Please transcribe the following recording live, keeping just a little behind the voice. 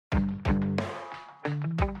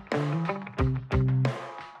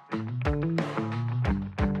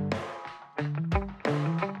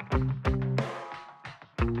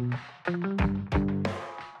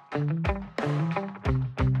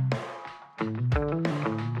Good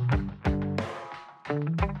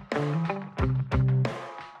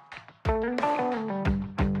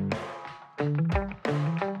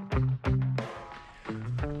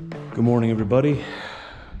morning, everybody.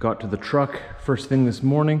 Got to the truck first thing this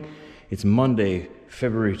morning. It's Monday,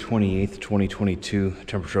 February 28th, 2022.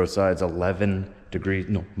 Temperature outside is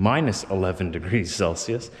minus 11 degrees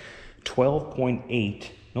Celsius,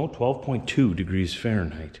 12.2 degrees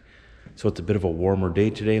Fahrenheit. So it's a bit of a warmer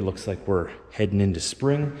day today. Looks like we're heading into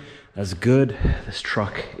spring. That's good. This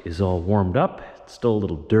truck is all warmed up. It's still a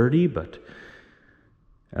little dirty, but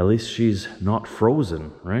at least she's not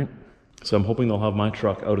frozen, right? So I'm hoping they'll have my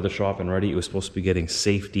truck out of the shop and ready. It was supposed to be getting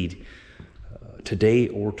safetied today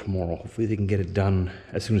or tomorrow. Hopefully they can get it done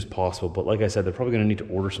as soon as possible. But like I said, they're probably going to need to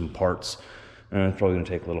order some parts. It's probably going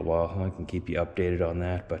to take a little while. I can keep you updated on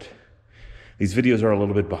that. But these videos are a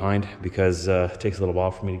little bit behind because it takes a little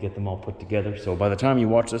while for me to get them all put together. So by the time you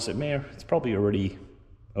watch this, it's probably already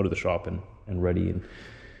out of the shop and ready and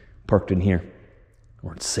parked in here.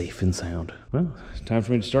 Or it's safe and sound. Well, it's time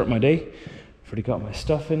for me to start my day. Already got my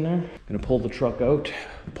stuff in there. Gonna pull the truck out,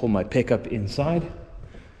 pull my pickup inside.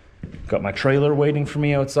 Got my trailer waiting for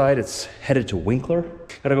me outside. It's headed to Winkler.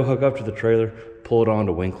 Gotta go hook up to the trailer, pull it on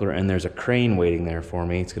to Winkler, and there's a crane waiting there for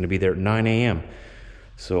me. It's gonna be there at 9 a.m.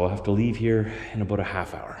 So I'll have to leave here in about a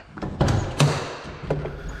half hour.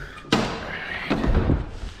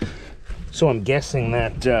 So I'm guessing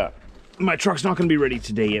that my truck's not gonna be ready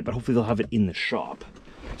today yet, but hopefully they'll have it in the shop.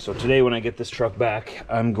 So today when I get this truck back,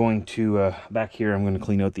 I'm going to, back here, I'm going to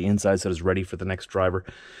clean out the inside so it's ready for the next driver.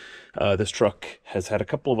 This truck has had a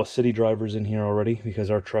couple of us city drivers in here already because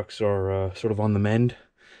our trucks are sort of on the mend.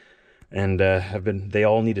 And they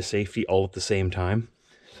all need a safety all at the same time.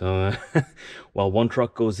 So while one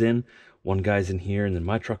truck goes in, one guy's in here, and then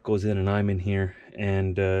my truck goes in and I'm in here.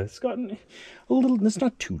 And it's gotten a little, it's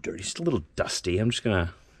not too dirty, it's a little dusty. I'm just going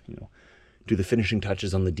to, do the finishing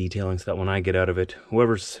touches on the detailing so that when I get out of it,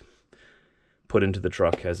 whoever's put into the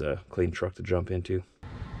truck has a clean truck to jump into.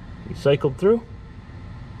 You cycled through.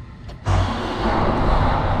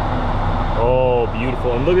 Oh,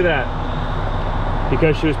 beautiful. And look at that.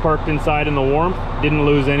 Because she was parked inside in the warmth, didn't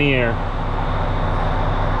lose any air.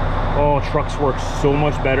 Oh, trucks work so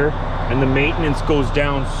much better, and the maintenance goes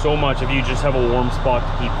down so much if you just have a warm spot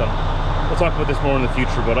to keep them. We'll talk about this more in the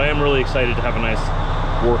future, but I am really excited to have a nice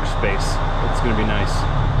workspace. It's gonna be nice.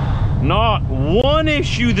 Not one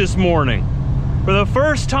issue this morning. For the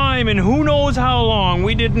first time in who knows how long,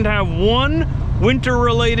 we didn't have one winter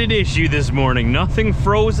related issue this morning. Nothing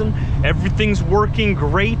frozen, everything's working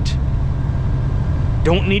great.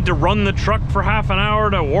 Don't need to run the truck for half an hour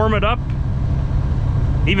to warm it up.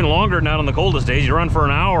 Even longer than that on the coldest days. You run for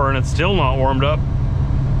an hour and it's still not warmed up.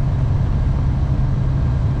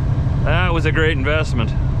 That was a great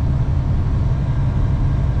investment.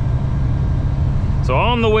 So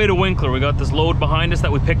on the way to Winkler, we got this load behind us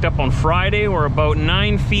that we picked up on Friday. We're about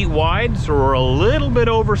 9 feet wide, so we're a little bit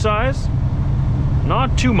oversized.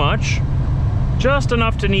 Not too much, just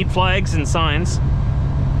enough to need flags and signs.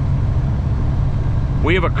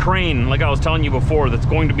 We have a crane, like I was telling you before, that's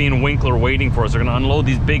going to be in Winkler waiting for us. They're gonna unload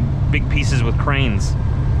these big pieces with cranes.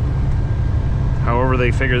 However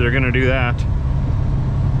they figure they're gonna do that.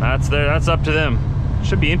 That's up to them.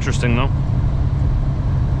 Should be interesting though.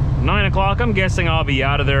 9 o'clock, I'm guessing I'll be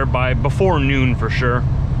out of there by before noon for sure.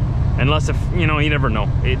 Unless if, you never know.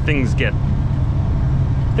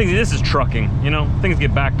 This is trucking, things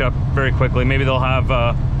get backed up very quickly. Maybe they'll have,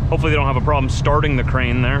 hopefully they don't have a problem starting the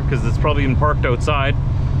crane there because it's probably been parked outside.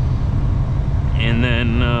 And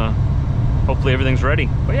then, hopefully everything's ready.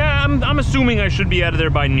 But yeah, I'm assuming I should be out of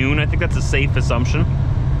there by noon. I think that's a safe assumption.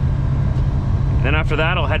 Then after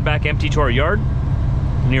that, I'll head back empty to our yard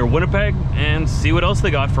near Winnipeg and see what else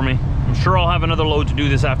they got for me. I'm sure I'll have another load to do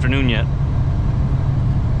this afternoon yet.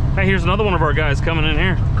 Hey, here's another one of our guys coming in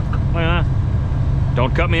here. Look at that.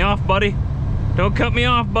 Don't cut me off, buddy. Don't cut me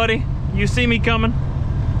off, buddy. You see me coming?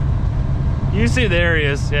 You see, there he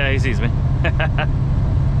is. Yeah, he sees me.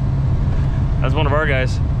 That's one of our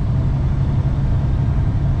guys.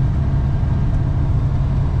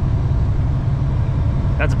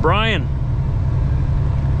 That's Brian.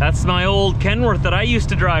 That's my old Kenworth that I used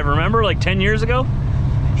to drive, remember, like 10 years ago?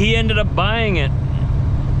 He ended up buying it.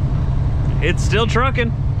 It's still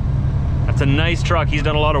trucking. That's a nice truck. He's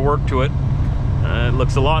done a lot of work to it. It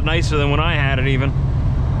looks a lot nicer than when I had it even.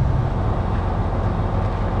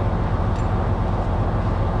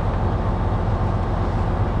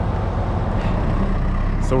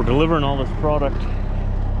 So we're delivering all this product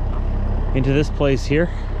into this place here.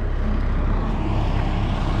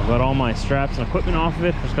 I've got all my straps and equipment off of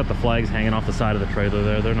it. Just got the flags hanging off the side of the trailer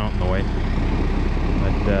there. They're not in the way.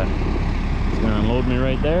 But he's gonna unload me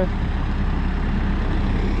right there,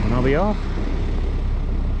 and I'll be off.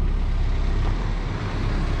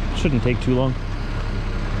 Shouldn't take too long.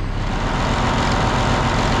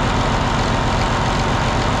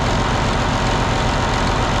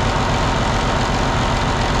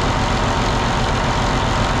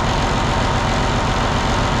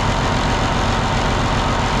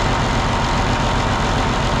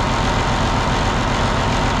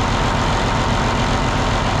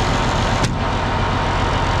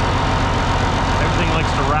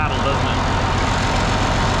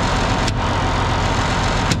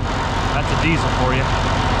 Diesel for you.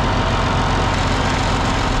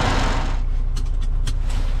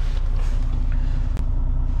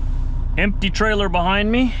 Empty trailer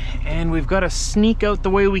behind me, and we've got to sneak out the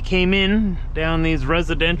way we came in down these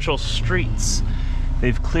residential streets.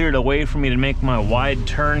 They've cleared a way for me to make my wide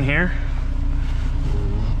turn here.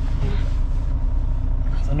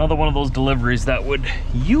 It's another one of those deliveries that would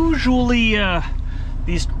usually,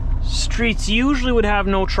 these streets usually would have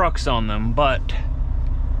no trucks on them, but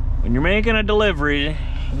when you're making a delivery,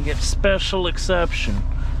 you get special exception.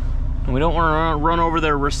 And we don't want to run over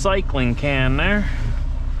their recycling can there.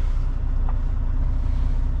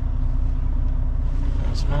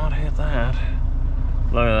 Let's not hit that.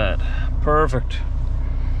 Look at that. Perfect.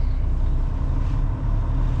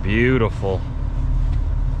 Beautiful.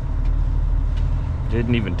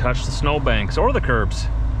 Didn't even touch the snowbanks or the curbs.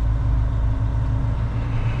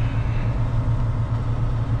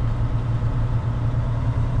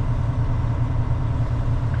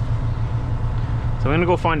 So I'm gonna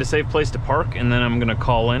go find a safe place to park, and then I'm gonna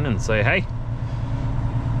call in and say, hey,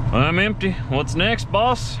 I'm empty. What's next,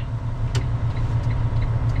 boss?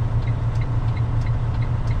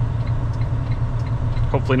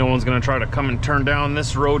 Hopefully no one's gonna try to come and turn down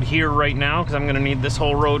this road here right now, because I'm gonna need this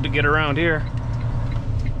whole road to get around here.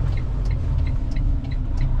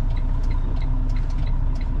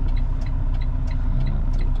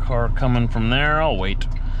 Car coming from there, I'll wait.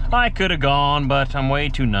 I could have gone, but I'm way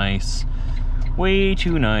too nice. Way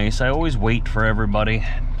too nice. I always wait for everybody.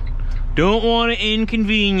 Don't want to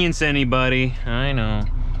inconvenience anybody. I know.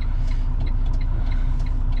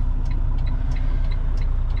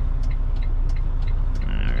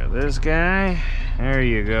 Look at this guy. There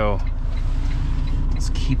you go. Let's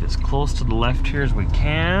keep as close to the left here as we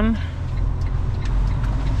can.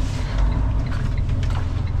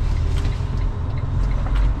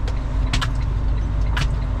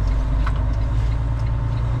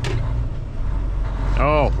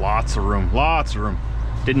 Oh, lots of room, lots of room.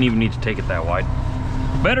 Didn't even need to take it that wide.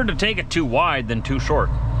 Better to take it too wide than too short.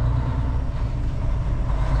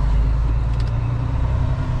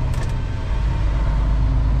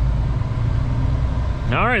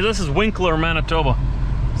 All right, this is Winkler, Manitoba.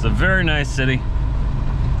 It's a very nice city.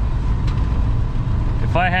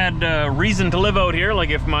 If I had reason to live out here, like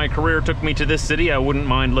if my career took me to this city, I wouldn't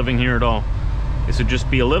mind living here at all. This would just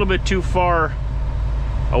be a little bit too far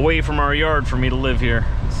away from our yard for me to live here.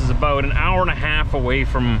 This is about an hour and a half away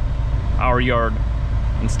from our yard,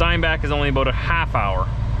 and Steinbach is only about a half hour,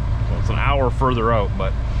 so it's an hour further out.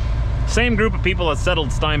 But same group of people that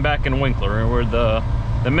settled Steinbach and Winkler were the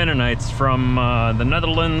Mennonites from the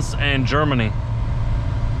Netherlands and Germany,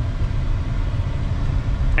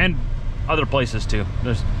 and other places too.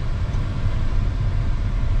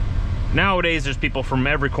 Nowadays there's people from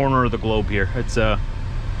every corner of the globe here. It's a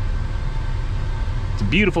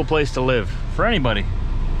beautiful place to live for anybody.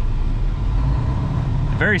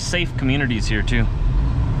 Very safe communities here too.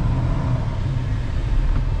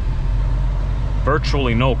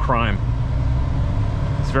 Virtually no crime.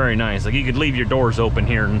 It's very nice. Like, you could leave your doors open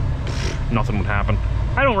here and nothing would happen.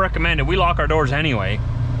 I don't recommend it. We lock our doors anyway,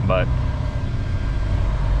 but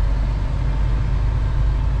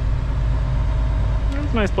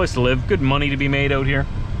it's a nice place to live. Good money to be made out here.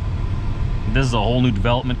 This is a whole new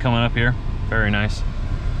development coming up here. Very nice.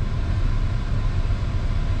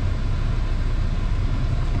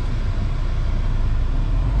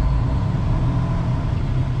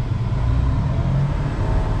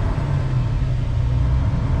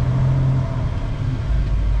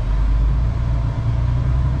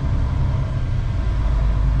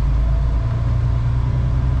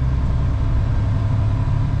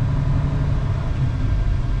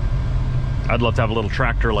 I'd love to have a little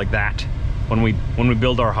tractor like that when we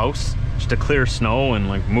build our house, just to clear snow and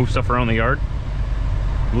like move stuff around the yard.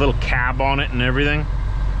 A little cab on it and everything.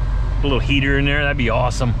 A little heater in there, that'd be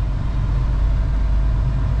awesome.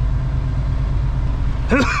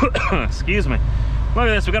 Excuse me. Look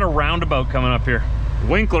at this, we got a roundabout coming up here.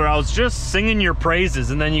 Winkler, I was just singing your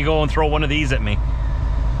praises and then you go and throw one of these at me.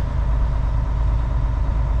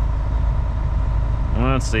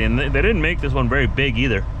 honestly. And they didn't make this one very big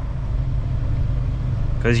either,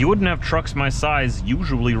 because you wouldn't have trucks my size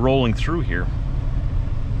usually rolling through here.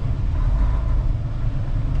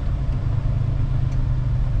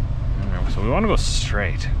 So we want to go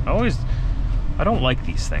straight. I don't like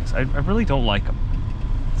these things. I really don't like them.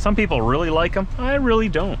 Some people really like them. I really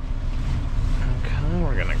don't. Okay,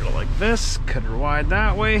 we're gonna go like this. Cut her wide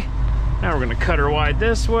that way. Now we're gonna cut her wide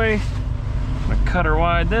this way. I'm gonna cut her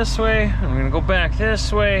wide this way. I'm gonna go back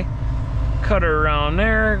this way. Cut her around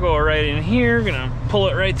there. Go right in here. Gonna pull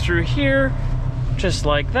it right through here. Just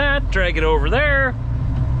like that. Drag it over there.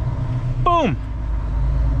 Boom!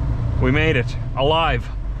 We made it. Alive.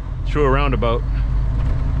 Through a roundabout.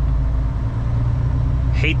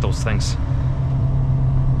 Hate those things.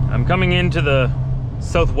 I'm coming into the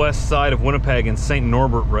southwest side of Winnipeg in St.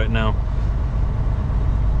 Norbert right now.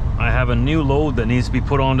 I have a new load that needs to be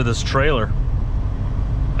put onto this trailer.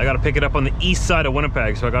 I gotta pick it up on the east side of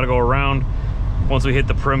Winnipeg, so I gotta go around once we hit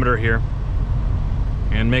the perimeter here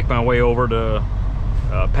and make my way over to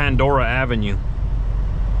Pandora Avenue,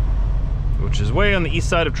 which is way on the east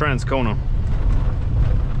side of Transcona.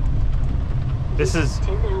 This is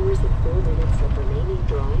 10 hours and 4 minutes of remaining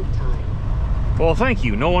drive time. Well, thank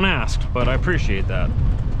you. No one asked, but I appreciate that.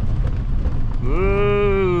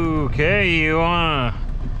 Ooh, okay, you want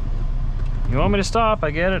me to stop? I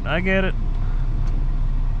get it. I get it.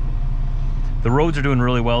 The roads are doing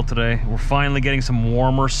really well today. We're finally getting some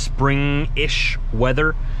warmer spring-ish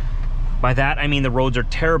weather. By that, I mean the roads are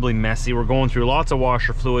terribly messy. We're going through lots of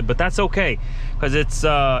washer fluid, but that's okay, because it's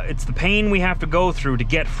the pain we have to go through to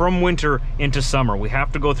get from winter into summer. We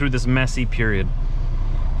have to go through this messy period.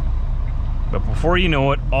 But before you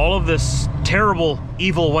know it, all of this terrible,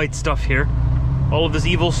 evil white stuff here, all of this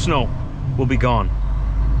evil snow will be gone.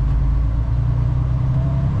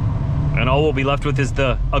 And all we'll be left with is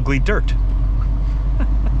the ugly dirt.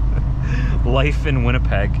 Life in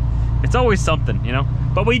Winnipeg. It's always something, you know?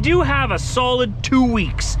 But we do have a solid 2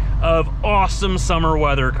 weeks of awesome summer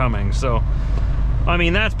weather coming. So, I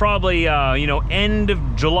mean, that's probably, you know, end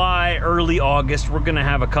of July, early August. We're gonna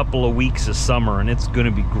have a couple of weeks of summer, and it's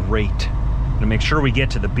gonna be great. To make sure we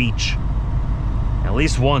get to the beach at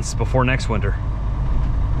least once before next winter.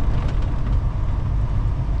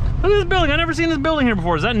 Look at this building. I've never seen this building here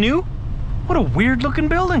before. Is that new? What a weird looking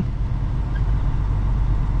building.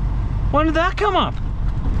 When did that come up?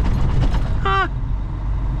 Huh?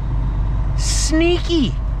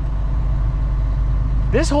 Sneaky.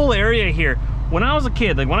 This whole area here, when I was a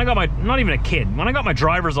kid, like when I got my, not even a kid, when I got my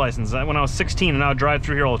driver's license when I was 16 and I would drive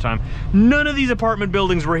through here all the time, none of these apartment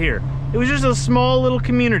buildings were here. It was just a small little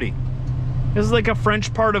community. This is like a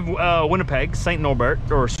French part of Winnipeg, St. Norbert,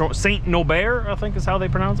 or St. Norbert, I think is how they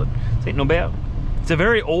pronounce it. St. Norbert. It's a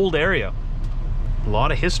very old area. A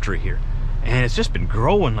lot of history here. And it's just been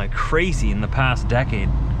growing like crazy in the past decade.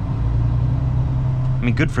 I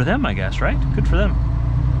mean, good for them, I guess, right? Good for them.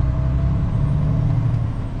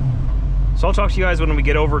 So I'll talk to you guys when we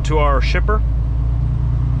get over to our shipper.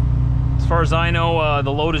 As far as I know, the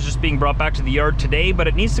load is just being brought back to the yard today, but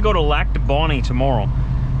it needs to go to Lac de Bonnie tomorrow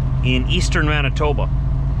in eastern Manitoba.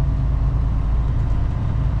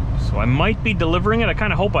 So I might be delivering it. I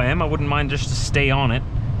kind of hope I am. I wouldn't mind just to stay on it.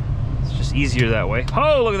 It's just easier that way.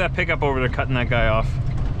 Oh, look at that pickup over there cutting that guy off.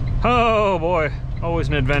 Oh boy, always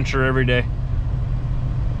an adventure every day.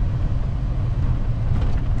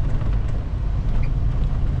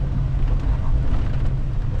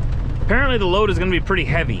 Apparently the load is going to be pretty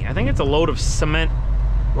heavy. I think it's a load of cement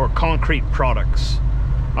or concrete products.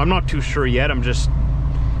 I'm not too sure yet. I'm just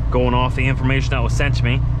going off the information that was sent to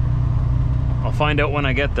me. I'll find out when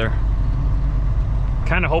I get there.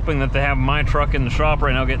 Kind of hoping that they have my truck in the shop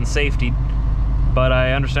right now getting safety, but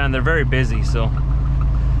I understand they're very busy, so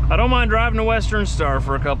I don't mind driving to Western Star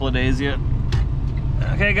for a couple of days yet.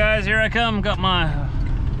 Okay guys, here I come. Got my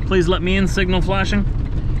please let me in signal flashing.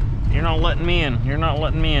 You're not letting me in. You're not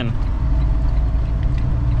letting me in.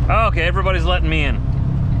 Okay, everybody's letting me in.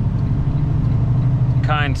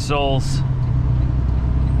 Kind souls.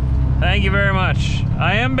 Thank you very much.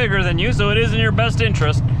 I am bigger than you, so it is in your best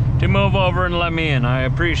interest to move over and let me in. I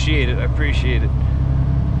appreciate it. I appreciate it.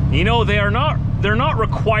 You know, they're not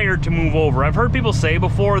required to move over. I've heard people say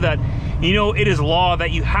before that, you know, it is law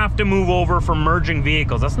that you have to move over for merging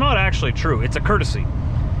vehicles. That's not actually true. It's a courtesy.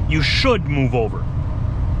 You should move over.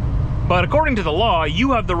 But according to the law,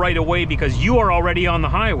 you have the right of way because you are already on the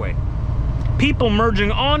highway. People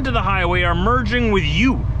merging onto the highway are merging with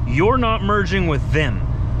you. You're not merging with them.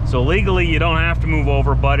 So legally, you don't have to move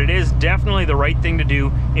over, but it is definitely the right thing to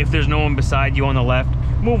do if there's no one beside you on the left.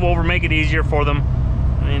 Move over, make it easier for them.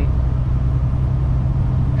 I mean,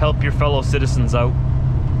 help your fellow citizens out.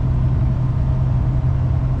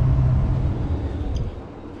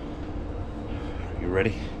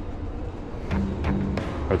 ready?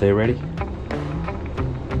 Are they ready?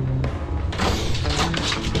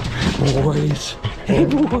 Boys. Hey,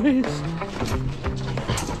 boys.